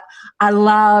is like, I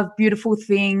love beautiful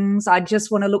things. I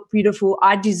just want to look beautiful.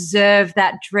 I deserve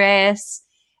that dress.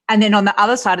 And then on the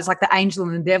other side, it's like the angel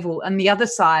and the devil. And the other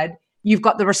side, you've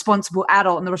got the responsible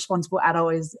adult, and the responsible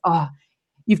adult is,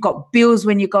 you've got bills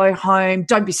when you go home.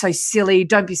 Don't be so silly.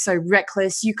 Don't be so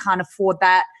reckless. You can't afford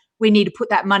that. We need to put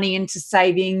that money into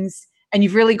savings. And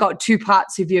you've really got two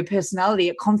parts of your personality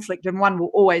at conflict, and one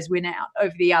will always win out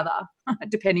over the other,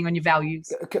 depending on your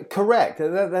values. Correct.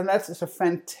 And that's just a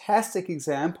fantastic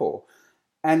example.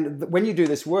 And when you do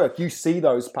this work, you see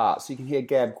those parts. You can hear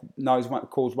Gab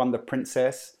calls one the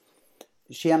princess.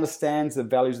 She understands the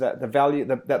values that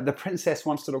the princess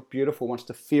wants to look beautiful, wants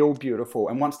to feel beautiful,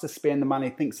 and wants to spend the money,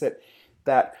 thinks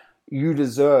that you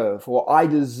deserve, or I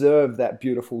deserve that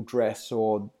beautiful dress,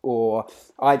 or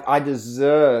I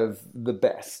deserve the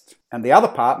best. And the other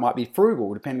part might be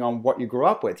frugal, depending on what you grew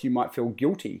up with. You might feel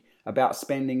guilty about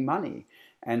spending money.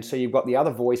 And so you've got the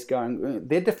other voice going,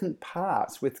 they're different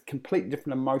parts with completely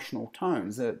different emotional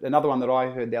tones. Another one that I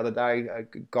heard the other day, a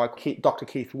guy, Dr.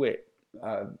 Keith Witt,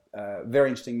 very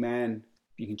interesting man.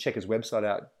 You can check his website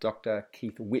out,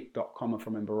 drkeithwitt.com, if I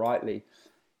remember rightly.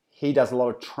 He does a lot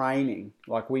of training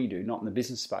like we do, not in the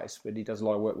business space, but he does a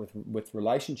lot of work with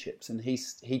relationships. And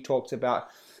he talks about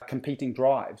competing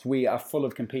drives. We are full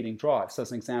of competing drives. So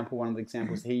as an example, one of the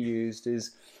examples he used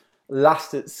is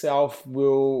lust itself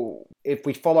will, if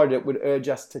we followed it, would urge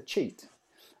us to cheat.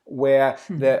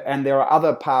 And there are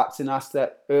other parts in us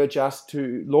that urge us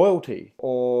to loyalty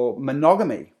or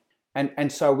monogamy.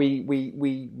 And so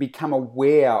we become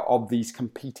aware of these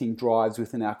competing drives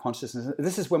within our consciousness.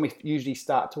 This is when we usually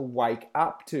start to wake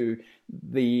up to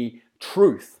the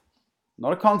truth,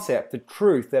 not a concept, the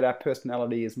truth that our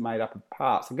personality is made up of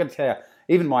parts. I've got to tell you,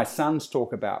 even my sons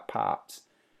talk about parts.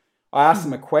 I ask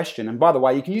them a question, and by the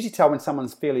way, you can usually tell when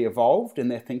someone's fairly evolved in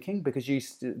their thinking because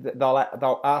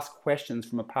they'll ask questions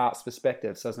from a part's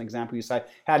perspective. So as an example, you say,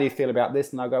 how do you feel about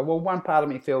this? And they'll go, well, one part of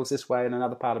me feels this way and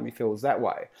another part of me feels that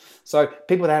way. So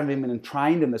people that haven't been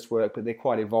trained in this work, but they're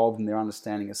quite evolved in their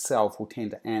understanding of self, will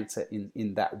tend to answer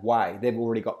in that way. They've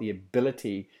already got the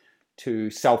ability to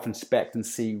self-inspect and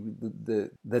see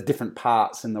the different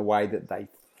parts in the way that they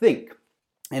think.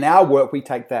 In our work, we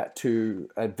take that to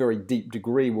a very deep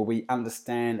degree where we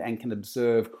understand and can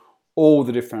observe all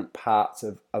the different parts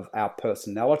of our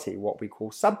personality, what we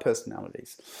call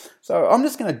subpersonalities. So I'm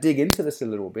just going to dig into this a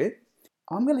little bit.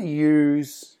 I'm going to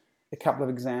use a couple of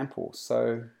examples.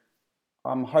 So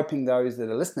I'm hoping those that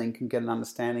are listening can get an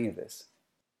understanding of this.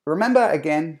 Remember,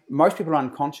 again, most people are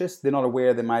unconscious. They're not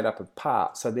aware they're made up of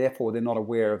parts. So therefore, they're not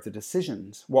aware of the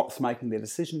decisions, what's making their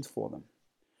decisions for them.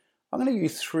 I'm going to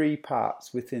use three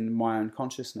parts within my own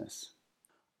consciousness.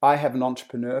 I have an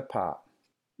entrepreneur part.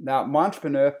 Now, my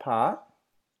entrepreneur part,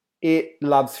 it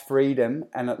loves freedom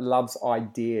and it loves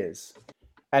ideas.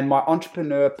 And my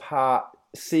entrepreneur part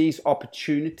sees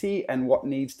opportunity and what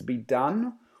needs to be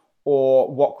done, or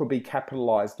what could be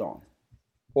capitalized on,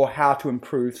 or how to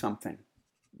improve something.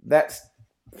 That's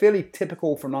fairly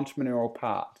typical for an entrepreneurial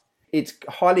part. It's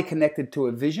highly connected to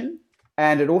a vision,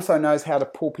 and it also knows how to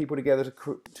pull people together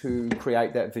to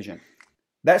create that vision.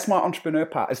 That's my entrepreneur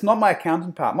part. It's not my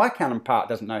accountant part. My accountant part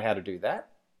doesn't know how to do that.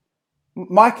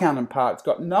 My accountant part's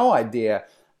got no idea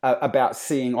about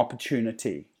seeing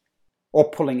opportunity or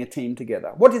pulling a team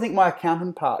together. What do you think my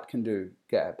accountant part can do,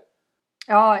 Gab?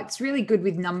 Oh, it's really good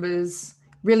with numbers,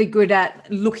 really good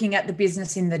at looking at the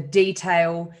business in the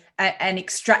detail and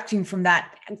extracting from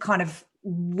that kind of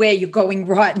where you're going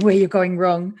right and where you're going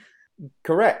wrong.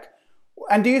 Correct.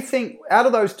 And do you think, out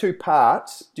of those two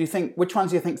parts, which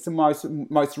ones do you think is the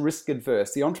most risk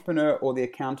adverse, the entrepreneur or the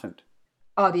accountant?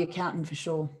 Oh, the accountant for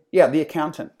sure. Yeah, the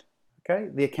accountant. Okay,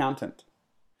 the accountant.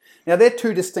 Now, they're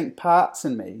two distinct parts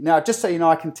in me. Now, just so you know,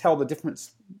 I can tell the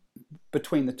difference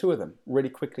between the two of them really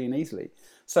quickly and easily.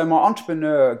 So my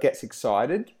entrepreneur gets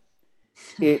excited.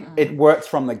 It works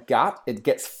from the gut. It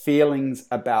gets feelings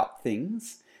about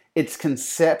things. It's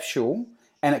conceptual,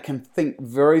 and it can think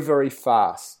very, very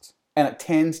fast. And it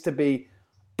tends to be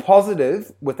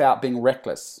positive without being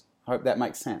reckless. I hope that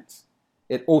makes sense.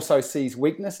 It also sees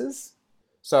weaknesses.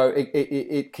 So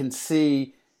it can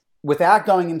see, without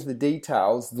going into the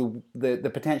details,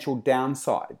 the potential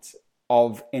downsides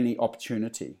of any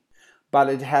opportunity. But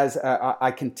it has,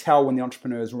 I can tell when the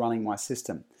entrepreneur is running my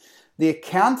system. The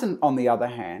accountant, on the other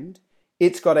hand,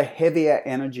 it's got a heavier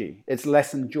energy. It's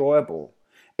less enjoyable.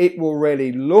 It will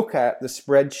really look at the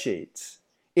spreadsheets.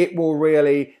 It will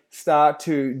really start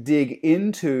to dig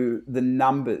into the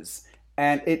numbers.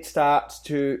 And it starts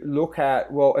to look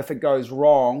at, well, if it goes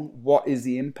wrong, what is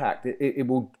the impact? It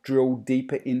will drill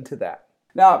deeper into that.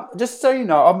 Now, just so you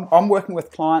know, I'm working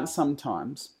with clients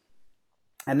sometimes,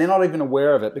 and they're not even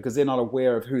aware of it because they're not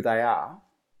aware of who they are.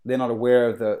 They're not aware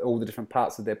of all the different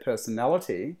parts of their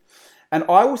personality. And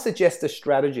I will suggest a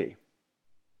strategy.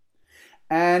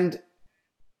 And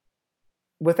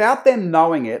without them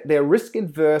knowing it, their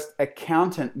risk-averse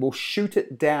accountant will shoot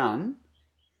it down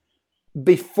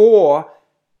before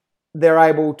they're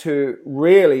able to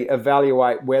really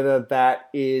evaluate whether that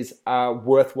is a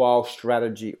worthwhile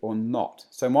strategy or not.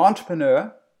 So my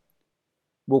entrepreneur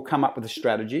will come up with a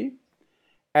strategy,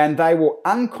 and they will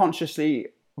unconsciously,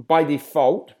 by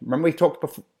default, remember we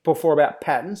talked before about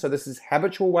patterns, so this is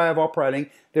habitual way of operating,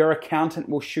 their accountant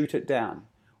will shoot it down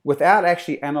without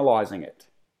actually analyzing it.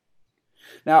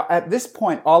 Now, at this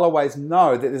point, I'll always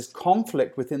know that there's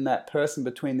conflict within that person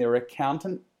between their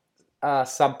accountant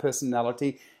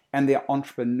subpersonality and their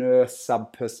entrepreneur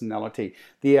subpersonality.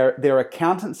 Their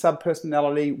accountant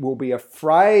subpersonality will be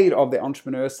afraid of their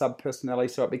entrepreneur subpersonality,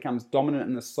 so it becomes dominant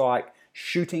in the psyche,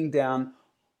 shooting down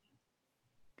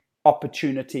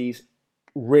opportunities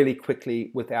really quickly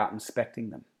without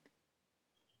inspecting them.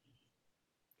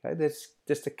 Okay, there's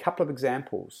just a couple of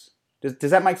examples.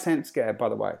 Does that make sense, Gab, by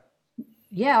the way?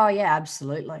 Yeah, oh yeah,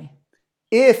 absolutely.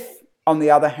 If, on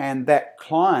the other hand, that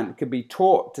client could be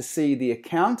taught to see the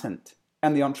accountant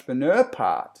and the entrepreneur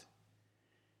part,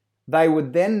 they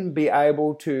would then be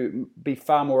able to be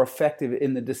far more effective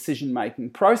in the decision-making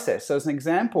process. So as an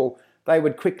example, they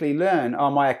would quickly learn, oh,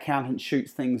 my accountant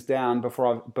shoots things down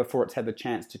before it's had the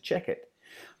chance to check it.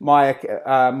 My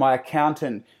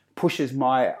accountant pushes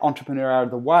my entrepreneur out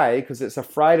of the way because it's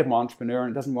afraid of my entrepreneur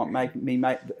and it doesn't want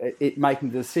making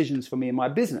decisions for me in my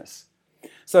business.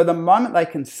 So the moment they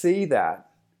can see that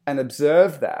and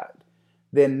observe that,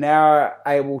 they're now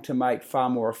able to make far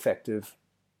more effective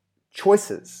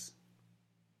choices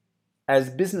as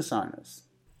business owners.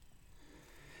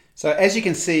 So as you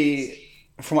can see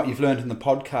from what you've learned in the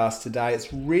podcast today,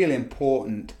 it's really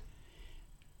important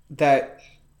that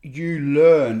you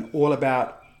learn all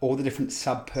about all the different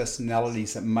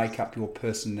sub-personalities that make up your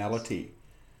personality,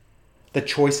 the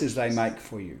choices they make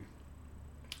for you,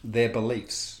 their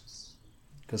beliefs,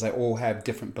 because they all have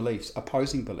different beliefs,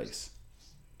 opposing beliefs.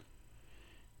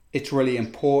 It's really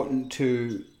important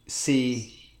to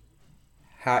see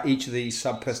how each of these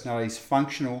sub-personalities are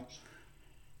functional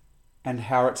and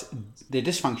how they're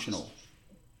dysfunctional.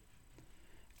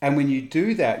 And when you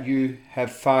do that, you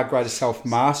have far greater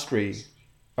self-mastery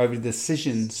over the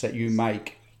decisions that you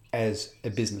make as a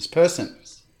business person.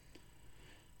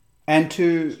 And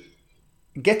to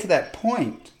get to that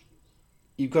point,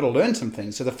 you've got to learn some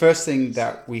things. So the first thing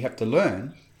that we have to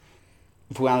learn,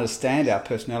 if we understand our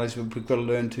personalities, we've got to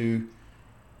learn to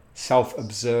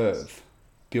self-observe,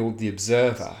 build the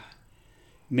observer,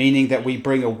 meaning that we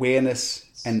bring awareness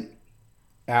and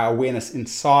our awareness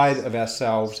inside of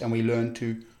ourselves and we learn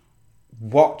to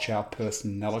watch our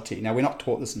personality. Now, we're not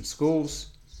taught this in schools.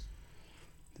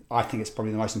 I think it's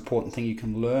probably the most important thing you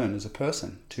can learn as a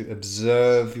person, to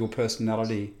observe your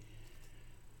personality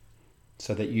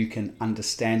so that you can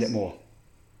understand it more.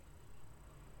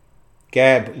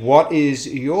 Gab, what is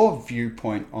your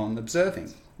viewpoint on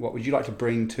observing? What would you like to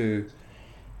bring to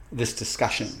this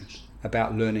discussion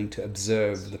about learning to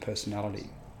observe the personality?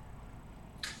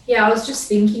 Yeah, I was just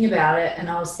thinking about it, and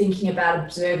I was thinking about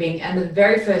observing, and the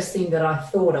very first thing that I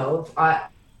thought of, I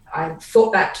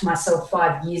thought back to myself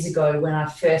 5 years ago when I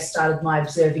first started my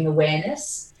observing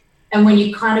awareness. And when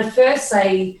you kind of first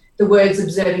say the words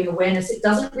observing awareness, it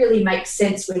doesn't really make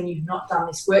sense when you've not done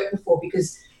this work before,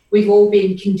 because we've all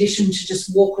been conditioned to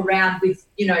just walk around with,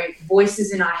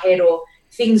 voices in our head or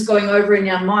things going over in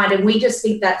our mind. And we just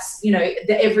think that's,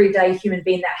 the everyday human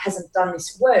being that hasn't done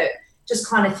this work just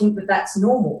kind of think that that's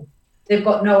normal. They've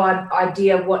got no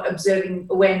idea what observing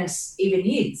awareness even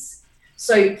is.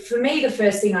 So for me, the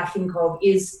first thing I think of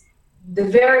is the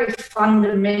very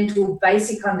fundamental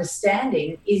basic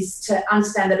understanding is to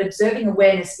understand that observing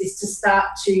awareness is to start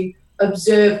to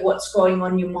observe what's going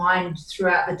on in your mind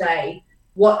throughout the day.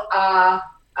 What are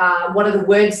the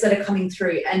words that are coming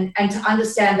through, and to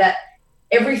understand that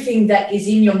everything that is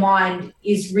in your mind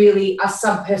is really a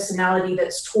sub-personality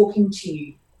that's talking to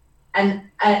you. And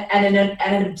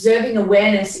an observing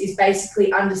awareness is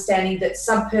basically understanding that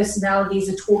sub-personalities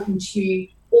are talking to you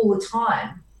all the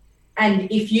time.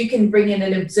 And if you can bring in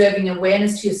an observing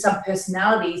awareness to your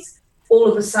sub-personalities,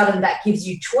 all of a sudden that gives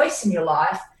you choice in your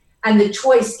life. And the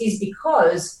choice is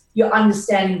because you're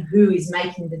understanding who is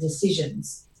making the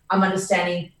decisions. I'm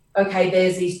understanding, okay,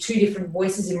 there's these two different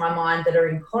voices in my mind that are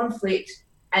in conflict.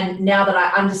 And now that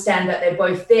I understand that they're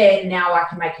both there, now I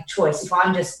can make a choice. If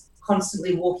I'm just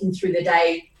constantly walking through the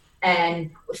day and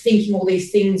thinking all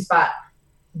these things, but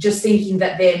just thinking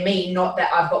that they're me, not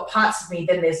that I've got parts of me,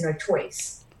 then there's no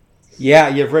choice. Yeah,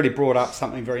 you've really brought up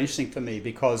something very interesting for me,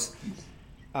 because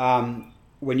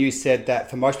when you said that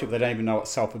for most people, they don't even know what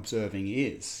self-observing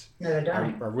is. No, they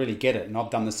don't. I really get it. And I've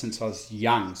done this since I was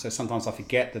young. So sometimes I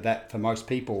forget that for most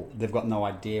people, they've got no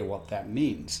idea what that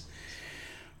means.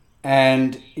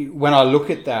 And when I look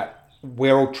at that,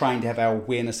 we're all trained to have our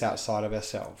awareness outside of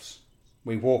ourselves.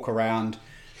 We walk around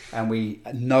and we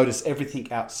notice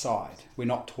everything outside. We're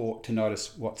not taught to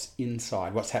notice what's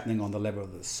inside, what's happening on the level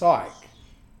of the psyche.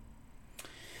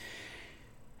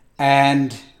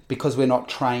 And because we're not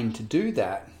trained to do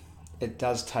that, it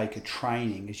does take a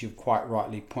training, as you've quite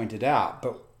rightly pointed out.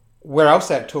 But where else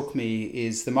that took me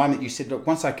is the moment you said, look,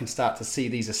 once I can start to see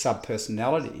these are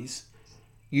sub-personalities,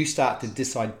 you start to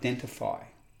disidentify.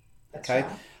 That's okay?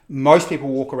 right. Most people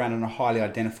walk around in a highly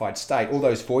identified state. All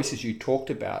those voices you talked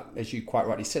about, as you quite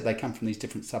rightly said, they come from these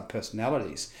different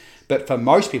sub-personalities. But for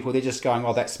most people, they're just going,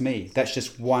 oh, that's me. That's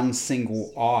just one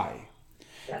single I.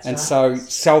 That's and right. so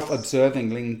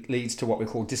self-observing leads to what we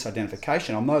call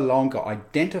disidentification. I'm no longer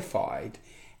identified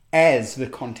as the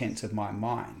contents of my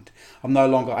mind. I'm no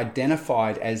longer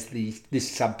identified as this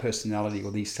sub-personality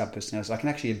or these sub-personalities. I can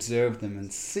actually observe them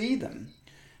and see them.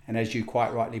 And as you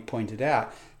quite rightly pointed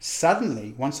out,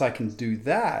 suddenly, once I can do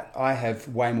that, I have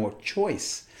way more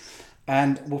choice.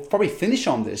 And we'll probably finish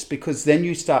on this, because then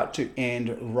you start to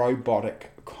end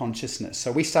robotic consciousness.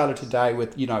 So we started today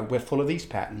with, we're full of these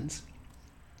patterns.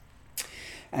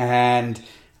 And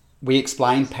we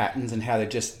explain patterns and how they're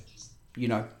just,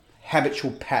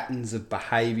 habitual patterns of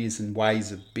behaviors and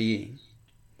ways of being.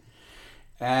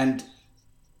 And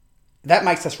that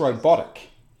makes us robotic.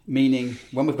 Meaning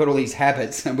when we've got all these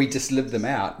habits and we just live them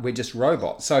out, we're just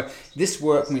robots. So this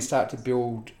work, when we start to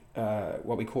build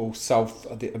what we call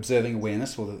the observing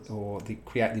awareness, or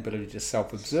create the ability to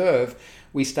self-observe,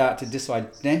 we start to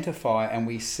disidentify and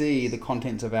we see the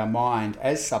contents of our mind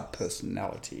as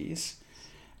sub-personalities.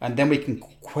 And then we can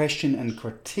question and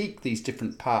critique these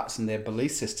different parts and their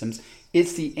belief systems.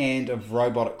 It's the end of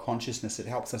robotic consciousness. It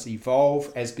helps us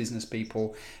evolve as business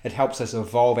people. It helps us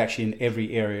evolve actually in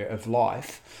every area of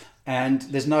life. And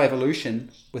there's no evolution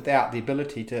without the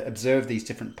ability to observe these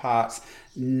different parts,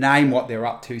 name what they're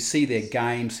up to, see their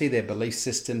game, see their belief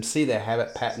system, see their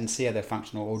habit patterns, see how they're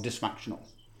functional or dysfunctional.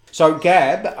 So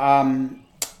Gab,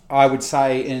 I would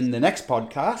say in the next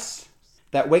podcast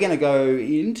that we're going to go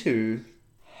into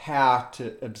how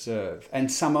to observe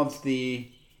and some of the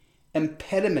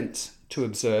impediments to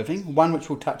observing, one which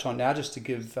we'll touch on now just to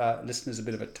give listeners a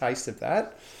bit of a taste of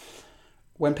that.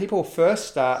 When people first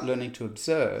start learning to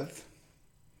observe,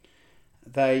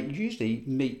 they usually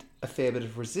meet a fair bit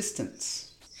of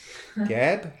resistance.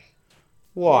 Gab,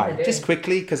 why? Yeah, just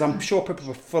quickly, because I'm sure people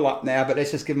are full up now, but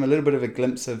let's just give them a little bit of a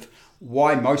glimpse of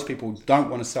why most people don't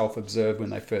want to self-observe when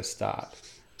they first start.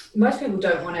 Most people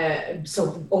don't want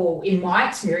to, or in my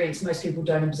experience, most people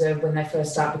don't observe when they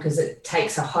first start because it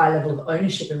takes a high level of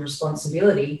ownership and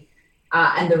responsibility.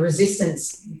 And the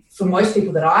resistance for most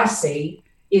people that I see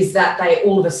is that they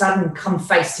all of a sudden come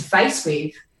face to face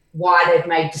with why they've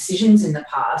made decisions in the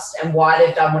past and why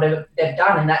they've done whatever they've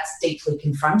done. And that's deeply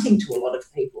confronting to a lot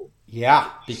of people. Yeah,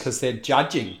 because they're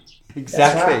judging.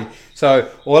 Exactly. Right. So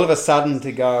all of a sudden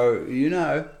to go,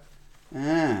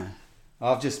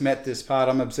 I've just met this part,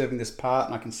 I'm observing this part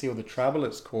and I can see all the trouble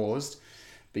it's caused.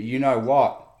 But you know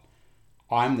what?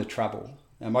 I'm the trouble.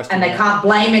 And they can't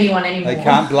blame anyone anymore. They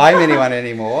can't blame anyone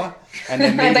anymore. And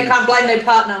they can't blame their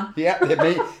partner. Yeah,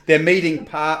 they're meeting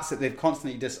parts that they've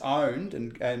constantly disowned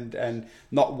and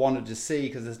not wanted to see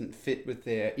because it doesn't fit with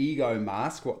their ego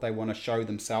mask, what they want to show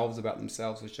themselves about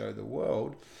themselves or show the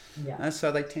world. Yeah. And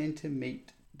so they tend to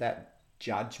meet that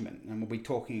judgment. And we'll be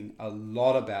talking a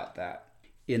lot about that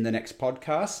in the next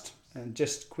podcast. And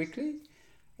just quickly,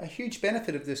 a huge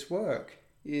benefit of this work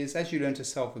is as you learn to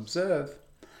self-observe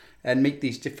and meet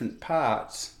these different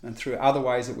parts, and through other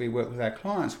ways that we work with our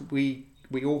clients, we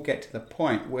all get to the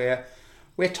point where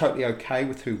we're totally okay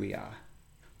with who we are.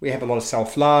 We have a lot of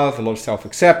self-love, a lot of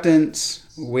self-acceptance.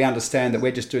 We understand that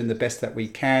we're just doing the best that we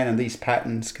can, and these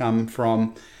patterns come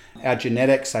from our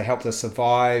genetics. They help us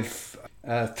survive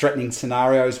threatening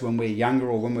scenarios when we're younger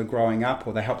or when we're growing up,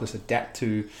 or they help us adapt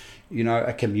to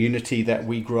a community that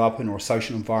we grew up in or a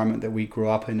social environment that we grew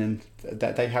up in, and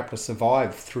that they help us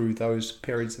survive through those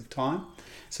periods of time.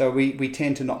 So we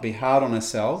tend to not be hard on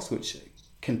ourselves, which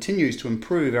continues to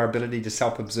improve our ability to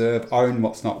self-observe, own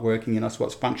what's not working in us,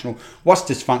 what's functional, what's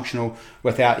dysfunctional,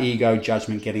 without ego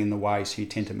judgment getting in the way, so you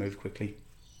tend to move quickly.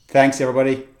 Thanks,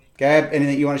 everybody. Gab,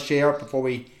 anything you want to share before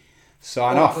we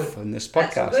sign off on this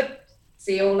podcast? That's all good.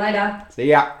 See you all later. See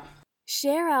ya.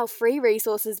 Share our free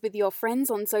resources with your friends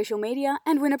on social media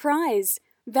and win a prize,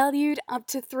 valued up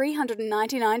to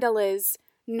 $399.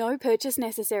 No purchase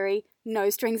necessary, no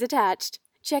strings attached.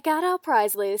 Check out our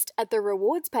prize list at the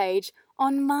rewards page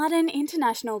on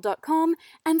martininternational.com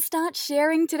and start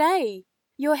sharing today.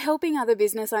 You're helping other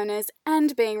business owners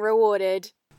and being rewarded.